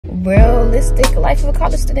realistic life of a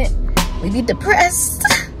college student. We be depressed.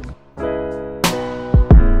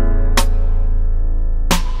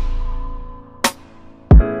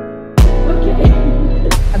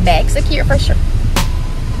 A bag secure for sure.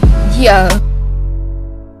 Yeah.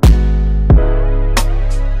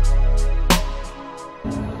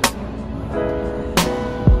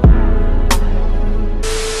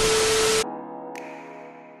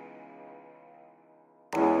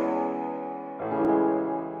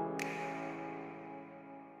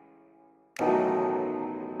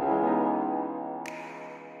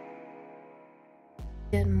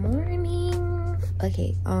 Good morning.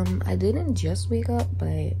 Okay, I didn't just wake up,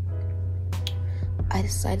 but I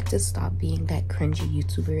decided to stop being that cringy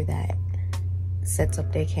YouTuber that sets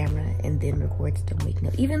up their camera and then records them waking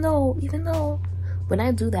up. Even though when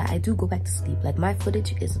I do that, I do go back to sleep. Like, my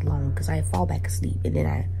footage is long because I fall back asleep and then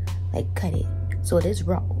I like cut it, so it is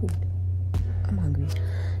raw. Ooh, I'm hungry.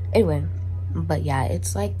 Anyway, but yeah,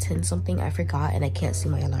 it's like 10 something. I forgot and I can't see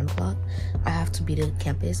my alarm clock. I have to be to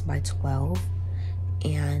campus by 12.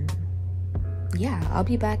 And yeah, I'll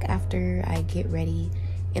be back after I get ready,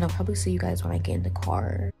 and I'll probably see you guys when I get in the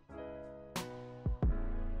car.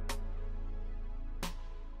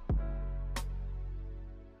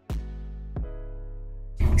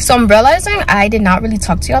 So I'm realizing I did not really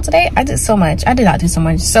talk to y'all today. I did so much. I did not do so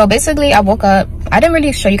much. So basically, I woke up. I didn't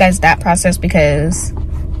really show you guys that process because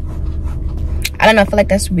I don't know, I feel like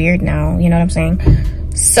that's weird now, you know what I'm saying?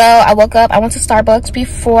 So I woke up, I went to Starbucks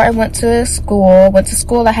before I went to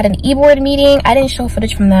school. I had an e-board meeting. I didn't show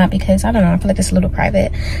footage from that because I don't know, I feel like it's a little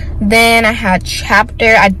private. Then I had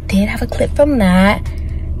chapter. I did have a clip from that.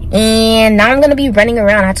 And now I'm gonna be running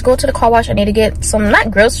around. I have to go to the car wash. I need to get some,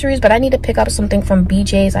 not groceries, but I need to pick up something from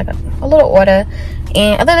BJ's. I got a little order.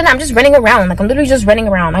 And other than that, I'm just running around. Like, I'm literally just running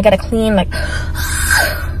around. I gotta clean, like,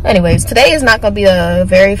 anyways, today is not gonna be a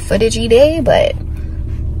very footagey day, but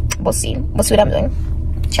we'll see. We'll see what I'm doing.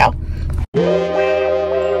 Ciao.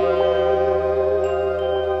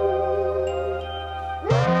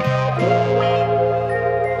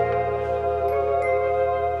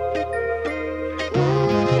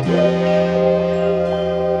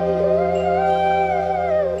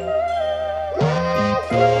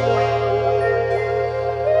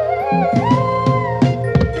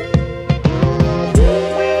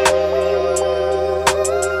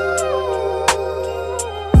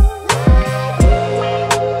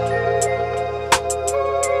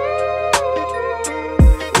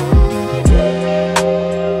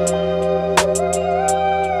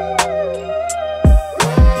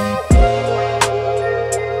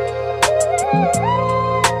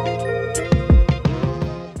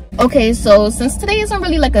 Okay, so since today isn't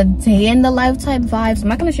really like a day in the life type vibes, I'm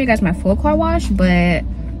not gonna show you guys my full car wash, but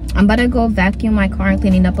I'm about to go vacuum my car and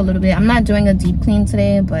clean it up a little bit. I'm not doing a deep clean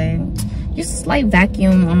today, but just a slight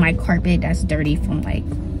vacuum on my carpet that's dirty from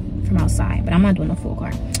outside, but I'm not doing a full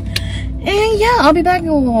car. And yeah, I'll be back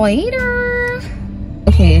later.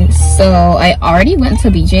 Okay, so I already went to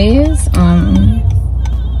BJ's,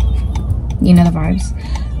 you know the vibes,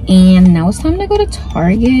 and now it's time to go to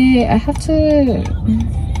Target.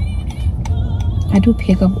 I do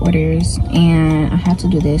pickup orders, and I have to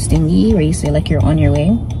do this thingy where you say like you're on your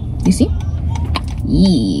way. You see?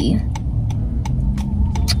 Yeah.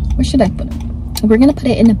 Where should I put it? We're gonna put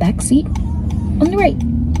it in the back seat on the right,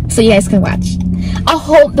 so you guys can watch. I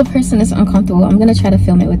hope the person is uncomfortable. I'm gonna try to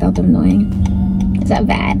film it without them knowing. Is that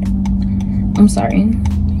bad? I'm sorry.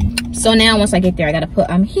 So now once I get there, I gotta put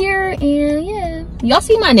I'm here, and yeah. Y'all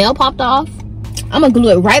see my nail popped off? I'm gonna glue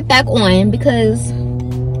it right back on because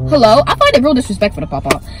hello, I find it real disrespectful to pop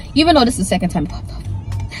off, even though this is the second time it popped off.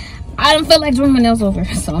 I don't feel like doing my nails over,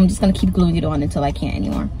 so I'm just gonna keep gluing it on until I can't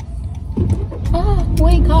anymore. Oh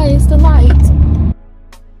wait guys, the light.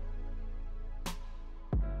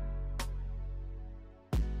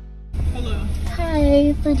 Hello.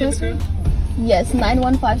 Hi, for Dezyrae? Yes,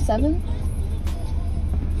 9157.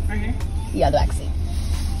 Right here? Yeah, the back seat.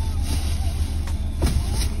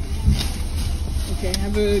 Okay,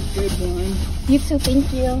 have a good one. You too,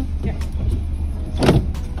 thank you. Yeah.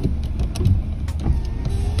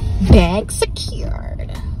 Bag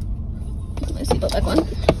secured. Let me see the back one.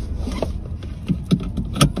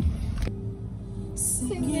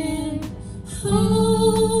 Singing.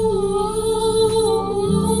 Oh,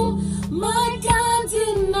 my God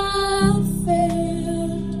did not fail.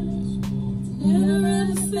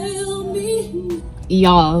 Never failed me.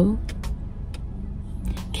 Y'all,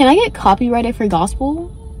 can I get copyrighted for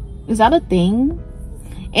gospel? Is that a thing?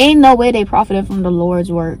 Ain't no way they profited from the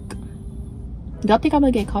Lord's work. Y'all think I'm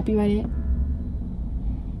gonna get copyrighted?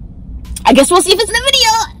 I guess we'll see if it's in the video.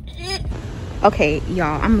 Okay,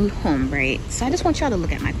 y'all, I'm home, right? So I just want y'all to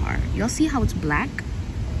look at my car. Y'all see how it's black?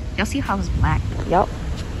 Y'all see how it's black? Y'all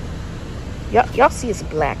see it's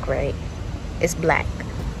black, right? It's black.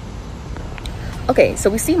 Okay,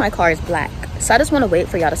 so we see my car is black. So I just want to wait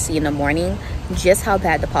for y'all to see in the morning just how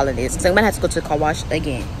bad the pollen is. So I'm gonna have to go to the car wash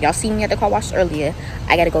again. Y'all see me at the car wash earlier.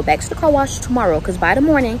 I gotta go back to the car wash tomorrow because by the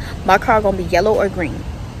morning my car gonna be yellow or green.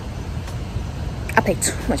 I paid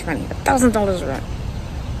too much money, $1,000 rent.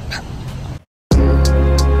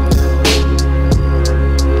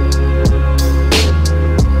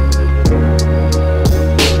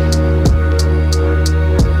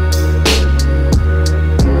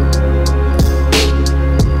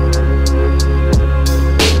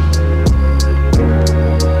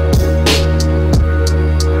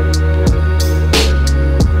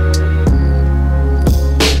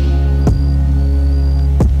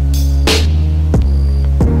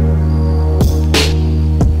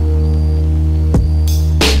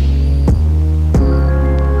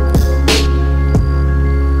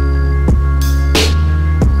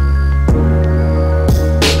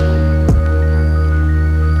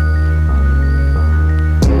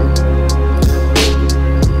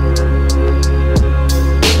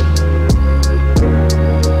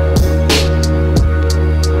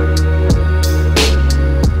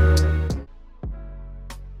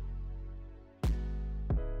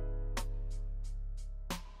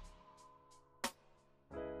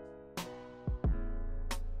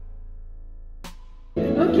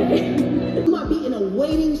 Okay. You might be in a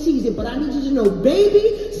waiting season, but I need you to know,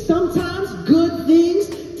 baby, sometimes good things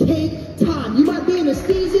take time. You might be in a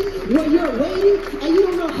season where you're waiting and you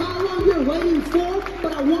don't know how long you're waiting for,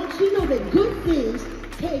 but I want you to know that good things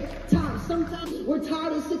take time. Sometimes we're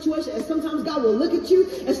tired of the situation, and sometimes God will look at you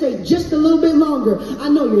and say, just a little bit longer. I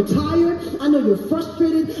know you're tired. I know you're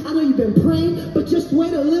frustrated. I know you've been praying, but just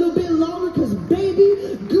wait a little bit longer because,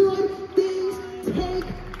 baby, good things take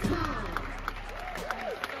time.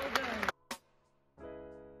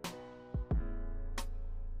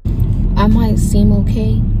 I might seem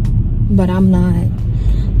okay, but I'm not.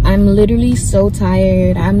 I'm literally so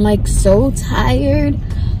tired. I'm like so tired.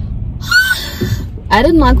 I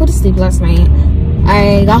did not go to sleep last night.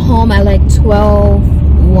 I got home at like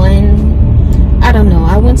 12, 1. I don't know.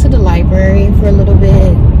 I went to the library for a little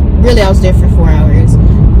bit. Really, I was there for 4 hours.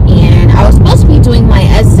 And I was supposed to be doing my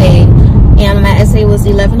essay. And my essay was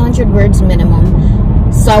 1,100 words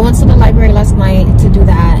minimum. So I went to the library last night to do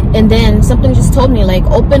that. And then something just told me, like,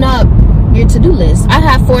 open up your to-do list. I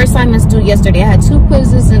had 4 assignments due yesterday. I had 2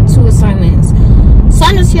 quizzes and 2 assignments. So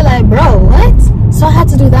I'm just here like, bro, what? So I had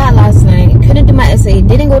to do that last night. Couldn't do my essay.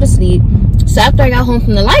 Didn't go to sleep. So after I got home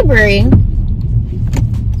from the library,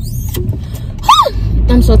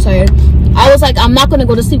 I'm so tired. I was like, I'm not gonna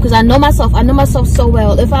go to sleep because I know myself. I know myself so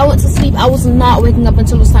well. If I went to sleep, I was not waking up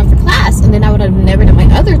until it was time for class, and then I would have never done my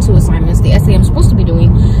other 2 assignments, the essay I'm supposed to be doing,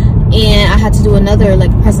 and I had to do another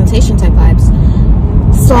like presentation type vibes.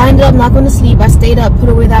 So I ended up not going to sleep. I stayed up, put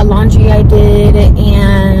away that laundry I did,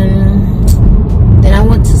 and then I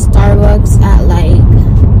went to Starbucks at like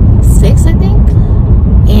 6, I think,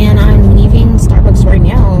 and I'm leaving Starbucks right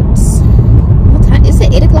now. What time is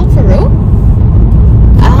it? 8 o'clock for real?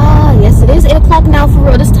 Ah, yes, it is 8 o'clock now for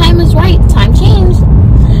real. This time is right. Time changed.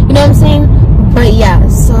 You know what I'm saying? But yeah,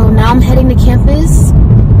 so now I'm heading to campus,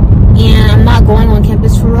 and I'm not going on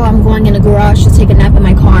campus for real. I'm going in the garage to take a nap in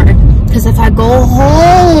my car. Because if I go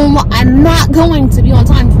home, I'm not going to be on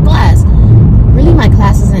time for class. Really, my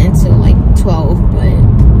class isn't until like 12,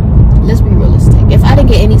 but let's be realistic. If I didn't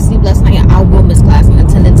get any sleep last night, I will miss class, and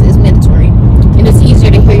attendance is mandatory. And it's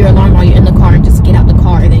easier to hear your alarm while you're in the car and just get out the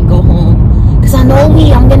car and then go home. Because I know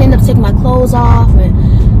me, I'm going to end up taking my clothes off, and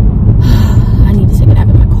I need to take a nap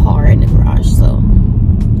in my car in the garage. So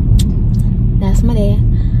that's my day.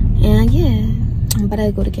 And yeah, I'm about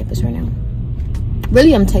to go to campus right now.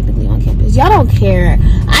 Really, I'm technically on campus. Y'all don't care.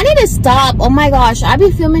 I need to stop. Oh my gosh, I be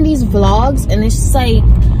filming these vlogs and it's just like,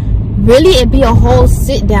 really, it'd be a whole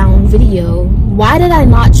sit down video. Why did I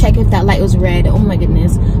not check if that light was red? Oh my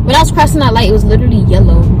goodness. When I was pressing that light, it was literally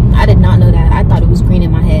yellow. I did not know that. I thought it was green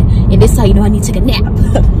in my head. And this is how you know I need to take a nap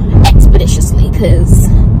expeditiously, because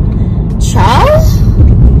Charles,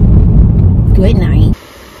 good night.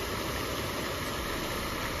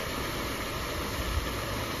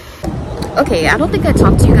 Okay, I don't think I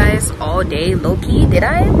talked to you guys all day, low-key, did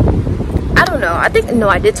I? I don't know. I think, no,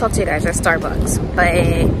 I did talk to you guys at Starbucks, but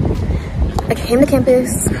I came to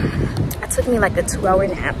campus. It took me like a 2-hour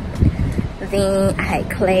nap. Then I had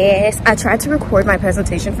class. I tried to record my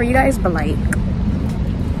presentation for you guys, but like,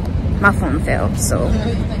 my phone fell, so.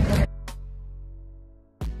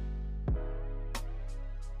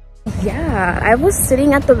 Yeah, yeah, I was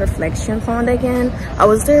sitting at the reflection pond again. I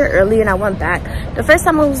was there early and I went back. The first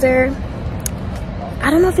time I was there, I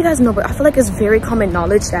don't know if you guys know, but I feel like it's very common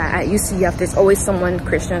knowledge that at UCF there's always someone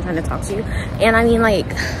Christian trying to talk to you. And I mean, like,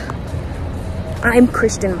 I'm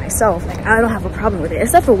Christian myself. Like, I don't have a problem with it,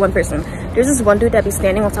 except for one person. There's this one dude that be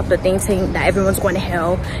standing on top of the thing saying that everyone's going to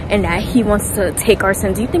hell and that he wants to take our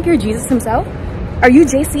sins. Do you think you're Jesus himself? Are you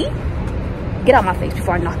JC? Get out my face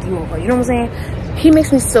before I knock you over. You know what I'm saying? He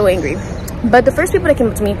makes me so angry. But the first people that came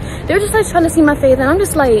up to me, they were just like trying to see my faith, and I'm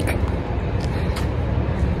just like,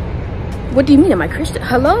 what do you mean, am I Christian?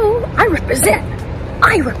 Hello? I represent.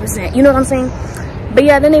 You know what I'm saying? But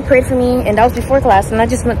yeah, then they prayed for me, and that was before class, and I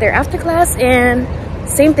just went there after class, and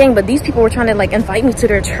same thing, but these people were trying to like invite me to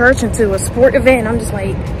their church and to a sport event, and I'm just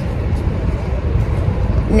like,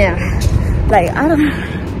 nah. Like, I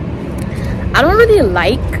don't really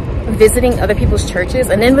like visiting other people's churches,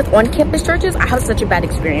 and then with on-campus churches, I have such a bad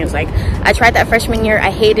experience. Like, I tried that freshman year,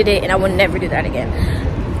 I hated it, and I would never do that again.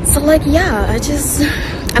 So like, yeah,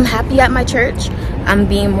 I'm happy at my church. I'm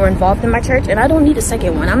being more involved in my church, and I don't need a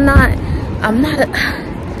second one. I'm not a,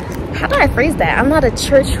 how do I phrase that? I'm not a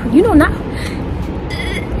church, you know, not,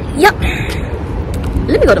 yep.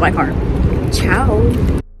 Let me go to my car. Ciao.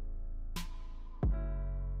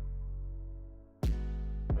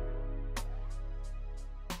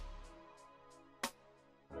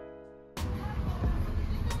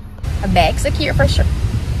 A bag secure for sure.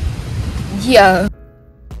 Yeah.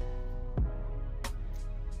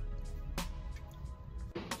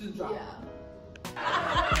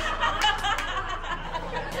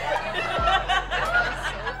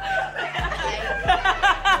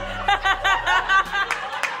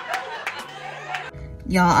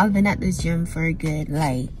 Y'all, I've been at this gym for a good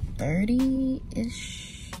like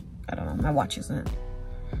 30-ish. I don't know, my watch isn't.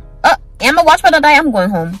 Oh, and my watch better die. I'm going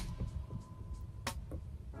home.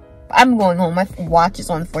 My watch is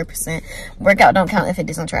on 4%. Workout don't count if it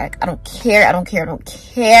doesn't track. I don't care.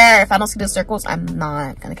 If I don't see the circles, I'm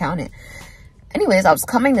not gonna count it. Anyways, I was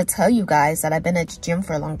coming to tell you guys that I've been at the gym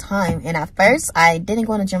for a long time, and at first I didn't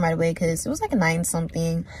go in the gym right away because it was like a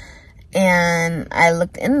 9-something. And I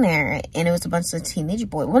looked in there, and it was a bunch of teenage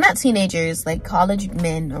boys. Well, not teenagers, like college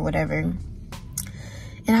men or whatever. And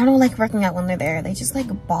I don't like working out when they're there. They just like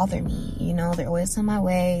bother me, you know. They're always in my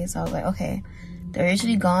way. So I was like, okay. They're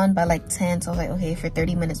usually gone by like 10. So I was like, okay, for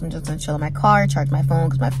 30 minutes, I'm just gonna chill in my car, charge my phone,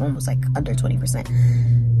 because my phone was like under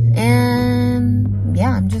 20%. And yeah,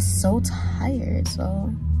 I'm just so tired.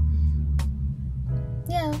 So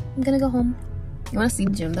yeah, I'm gonna go home. You wanna see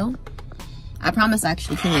the gym though? I promise I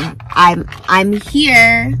actually can. I'm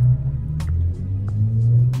here.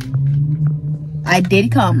 I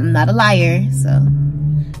did come. I'm not a liar. So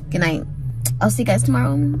good night. I'll see you guys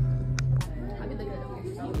tomorrow.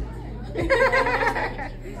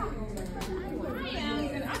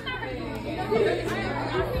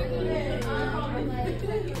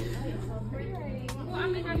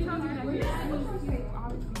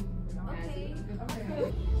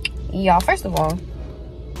 Y'all, first of all,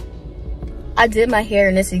 I did my hair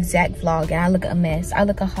in this exact vlog, and I look a mess. I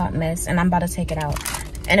look a hot mess, and I'm about to take it out.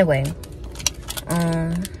 Anyway,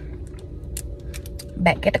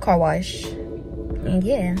 back at the car wash, and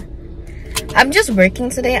yeah, I'm just working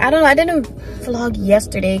today. I don't know, I didn't vlog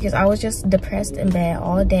yesterday because I was just depressed in bed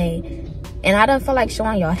all day, and I don't feel like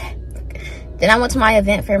showing y'all. Then I went to my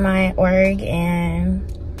event for my org, and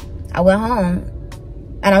I went home,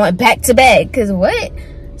 and I went back to bed, because what?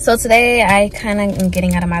 So today I kind of am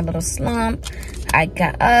getting out of my little slump. I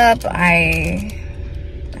got up,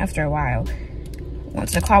 after a while, went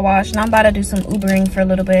to the car wash, and I'm about to do some Ubering for a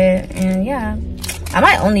little bit. And yeah, I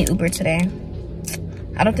might only Uber today.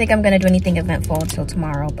 I don't think I'm gonna do anything eventful until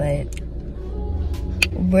tomorrow, but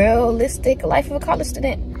realistic life of a college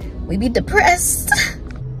student, we be depressed.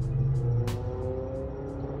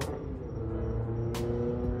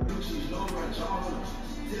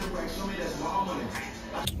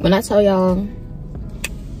 When I tell y'all,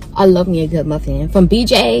 I love me a good muffin from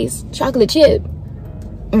BJ's chocolate chip.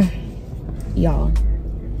 Y'all.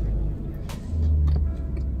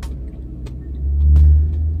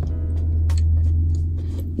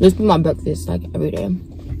 This be my breakfast like every day.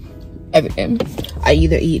 Every day. I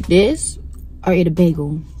either eat this or eat a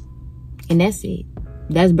bagel. And that's it.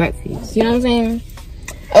 That's breakfast. You know what I'm saying?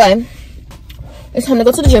 Okay. It's time to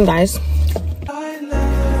go to the gym, guys.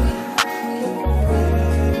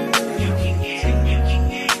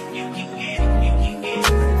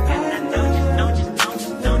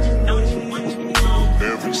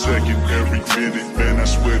 Every minute, man, I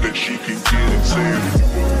swear that she can get it. Say if you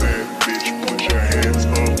want that bitch, put your hands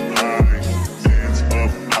up high, hands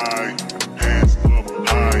up high, hands up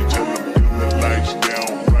high. Tell them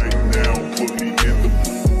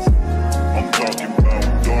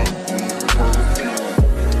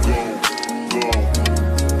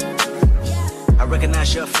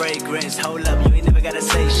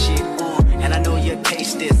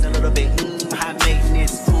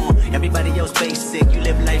so basic. You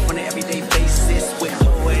live life on an everyday basis with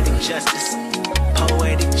poetic justice.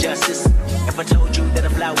 Poetic justice. If I told you that a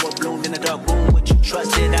flower bloomed in a dark room, would you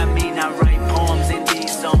trust it? I mean, I write poems in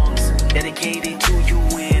these songs dedicated to you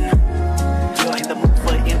when you're in the mood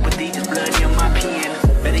for empathy. Just blood in my pen.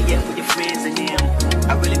 Better yet, with your friends and them.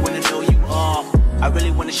 I really wanna know you all. I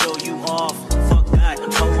really wanna show you off. Fuck that.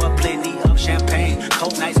 Pour up plenty of champagne.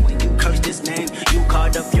 Cold nights when you curse this name. You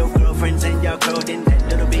called up your girlfriends and y'all curled in that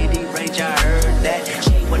little bitty range. I heard that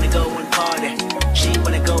she wanna go and party. She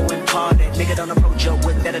wanna go and party. Nigga, don't approach her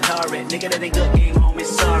with that Atari. Nigga, that ain't good game, homie,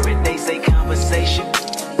 sorry. They say conversation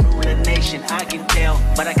rule a nation. I can tell,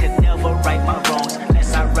 but I could never right my wrongs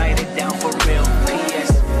unless I write it down for real.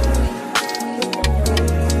 P.S.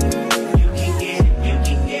 You can get it, you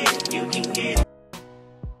can get it, you can get it.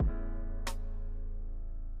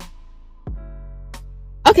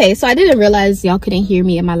 Okay, so I didn't realize y'all couldn't hear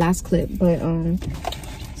me in my last clip, but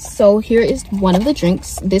so here is one of the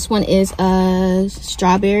drinks. This one is a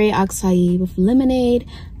strawberry acai with lemonade,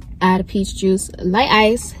 add peach juice, light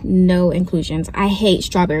ice, no inclusions. I hate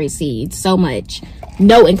strawberry seeds so much.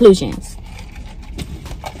 No inclusions.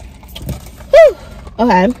 Whew.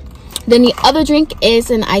 Okay. Then the other drink is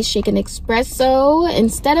an ice shaken espresso.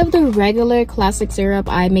 Instead of the regular classic syrup,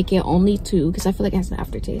 I make it only 2 because I feel like it has an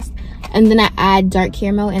aftertaste. And then I add dark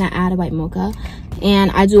caramel and I add a white mocha.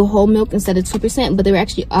 And I do whole milk instead of 2%, but they were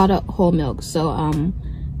actually out of whole milk. So I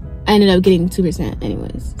ended up getting 2%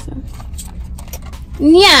 anyways. So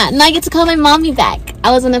yeah, now I get to call my mommy back.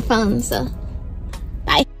 I was on the phone, so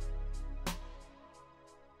bye.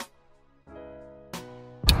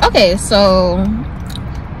 Okay, so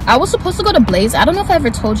I was supposed to go to Blaze. I don't know if I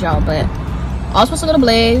ever told y'all, but I was supposed to go to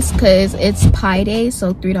Blaze because it's Pi Day,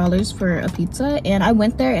 so $3 for a pizza. And I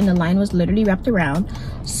went there and the line was literally wrapped around.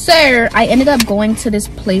 So I ended up going to this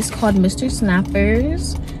place called Mr.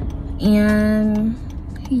 Snappers. And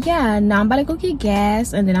yeah, now I'm about to go get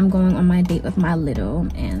gas and then I'm going on my date with my little.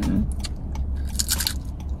 And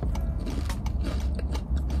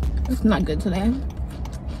it's not good today.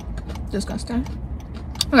 Disgusting.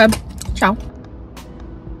 Okay, ciao.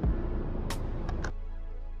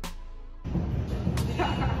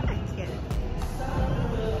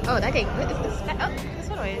 Oh, that cake. What is this? Oh, this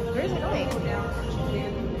one way. Where is it going?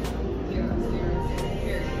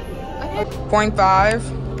 Okay.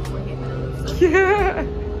 0.5. Yeah.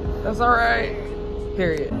 That's all right.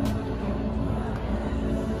 Period.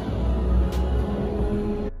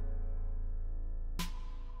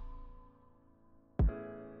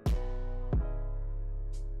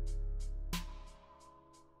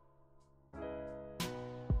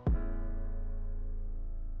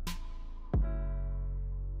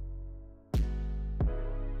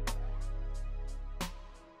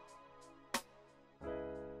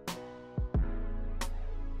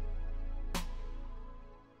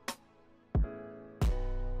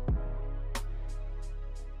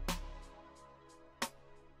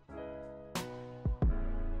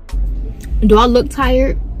 Do I look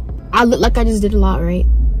tired? I look like I just did a lot, right?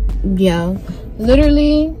 Yeah,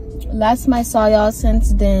 literally last time I saw y'all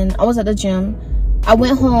since then I was at the gym. I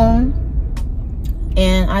went home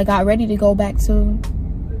and I got ready to go back to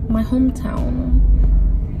my hometown.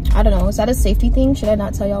 I don't know, is that a safety thing? Should I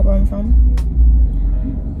not tell y'all where I'm from?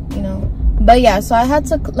 You know, but yeah, so I had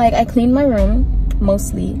to, like, I cleaned my room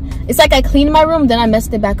mostly. It's like I cleaned my room, then I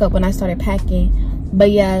messed it back up when I started packing.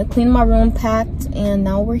 But yeah, cleaned my room, packed, and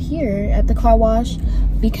now we're here at the car wash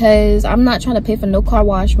because I'm not trying to pay for no car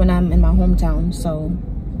wash when I'm in my hometown, so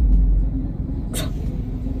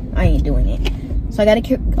I ain't doing it. So I gotta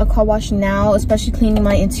get a car wash now, especially cleaning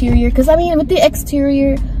my interior, because I mean with the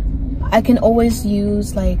exterior I can always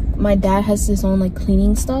use, like, my dad has his own like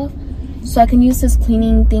cleaning stuff, so I can use his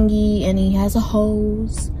cleaning thingy, and he has a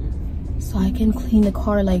hose, so I can clean the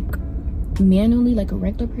car like manually like a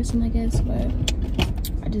regular person, I guess, but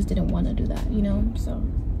I just didn't want to do that, you know. So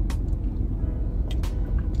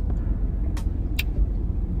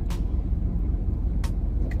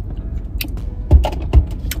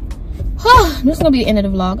this is gonna be the end of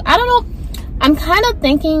the vlog. I don't know, I'm kind of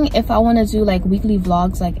thinking if I want to do like weekly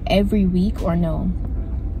vlogs like every week or no.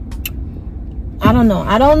 I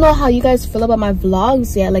don't know how you guys feel about my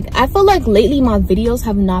vlogs yet. Like, I feel like lately my videos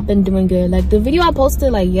have not been doing good. Like the video I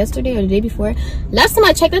posted like yesterday or the day before, last time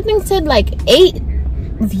I checked, that thing said like 8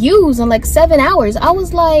 views in like 7 hours. I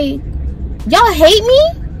was like, y'all hate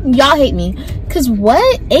me? Y'all hate me. Cause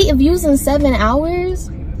what? 8 views in 7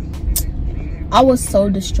 hours? I was so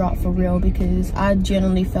distraught for real, because I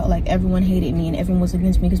genuinely felt like everyone hated me and everyone was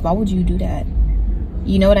against me. Because why would you do that?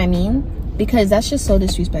 You know what I mean? Because that's just so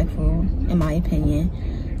disrespectful in my opinion.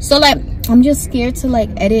 So like I'm just scared to like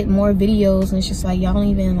edit more videos, and it's just like y'all don't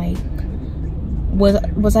even like,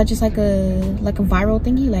 was I just like a viral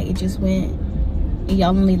thingy? Like it just went and y'all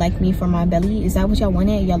only like me for my belly? Is that what y'all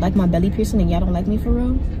wanted? Y'all like my belly piercing and y'all don't like me for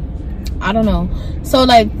real? I don't know. So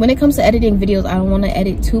like when it comes to editing videos, I don't want to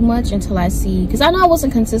edit too much until I see, because I know I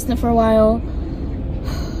wasn't consistent for a while,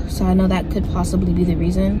 so I know that could possibly be the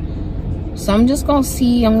reason. So I'm just gonna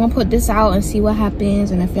see, I'm gonna put this out and see what happens,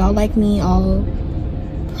 and if y'all like me, I'll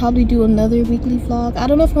probably do another weekly vlog. I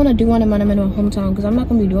don't know if I'm gonna do one in my hometown because I'm not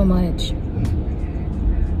gonna be doing much,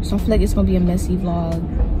 so I feel like it's gonna be a messy vlog.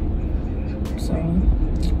 So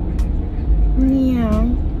yeah,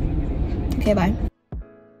 okay, bye.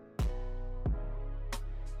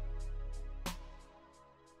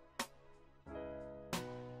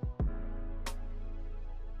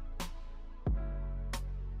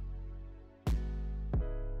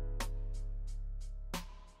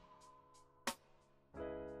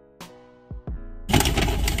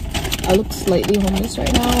 I look slightly homeless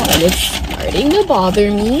right now and it's starting to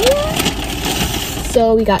bother me.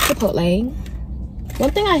 So we got Chipotle.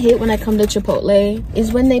 One thing I hate when I come to Chipotle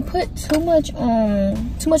is when they put too much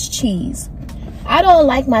cheese. I don't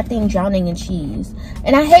like my thing drowning in cheese.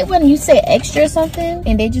 And I hate when you say extra or something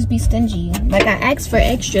and they just be stingy. Like I asked for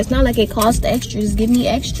extra. It's not like it costs extra. Just give me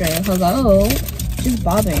extra. Hello. Just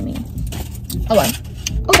bothering me. Oh well.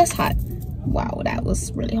 Oh, that's hot. Wow, that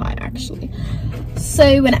was really hot actually.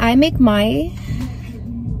 So when I make my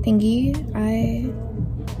thingy,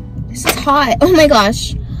 this is hot. Oh my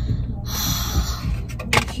gosh.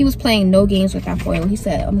 He was playing no games with that foil. He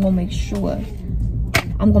said, I'm gonna make sure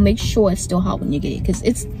it's still hot when you get it, because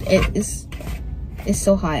it's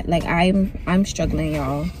so hot. Like I'm struggling,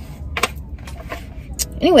 y'all.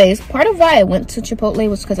 Anyways, part of why I went to Chipotle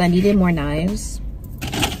was because I needed more knives.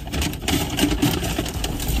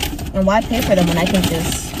 And why pay for them when I can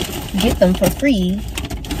just get them for free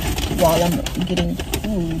while I'm getting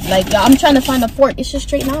food? Like, y'all, I'm trying to find a fork. It's just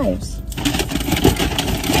straight knives.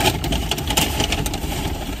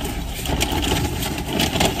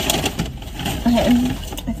 Okay,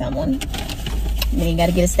 I found one. Then you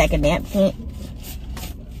gotta get a stack of napkins.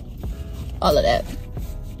 All of that.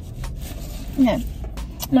 Okay.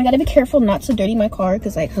 And I gotta be careful not to dirty my car,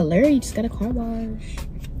 because like, hello, you just got a car wash.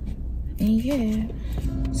 And yeah.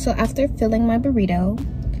 So after filling my burrito,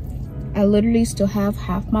 I literally still have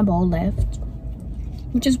half my bowl left,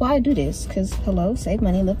 which is why I do this, because hello, save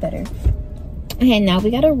money, live better. Okay, now we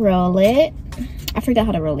gotta roll it. I forgot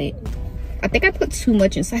how to roll it. I think I put too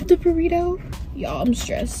much inside the burrito. Y'all, I'm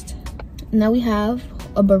stressed. Now we have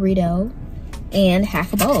a burrito and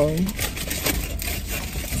half a bowl.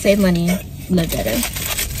 Save money, live better.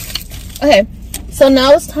 Okay, so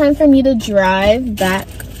now it's time for me to drive back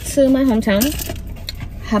to my hometown.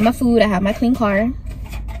 Have my food, I have my clean car,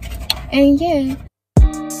 and yeah.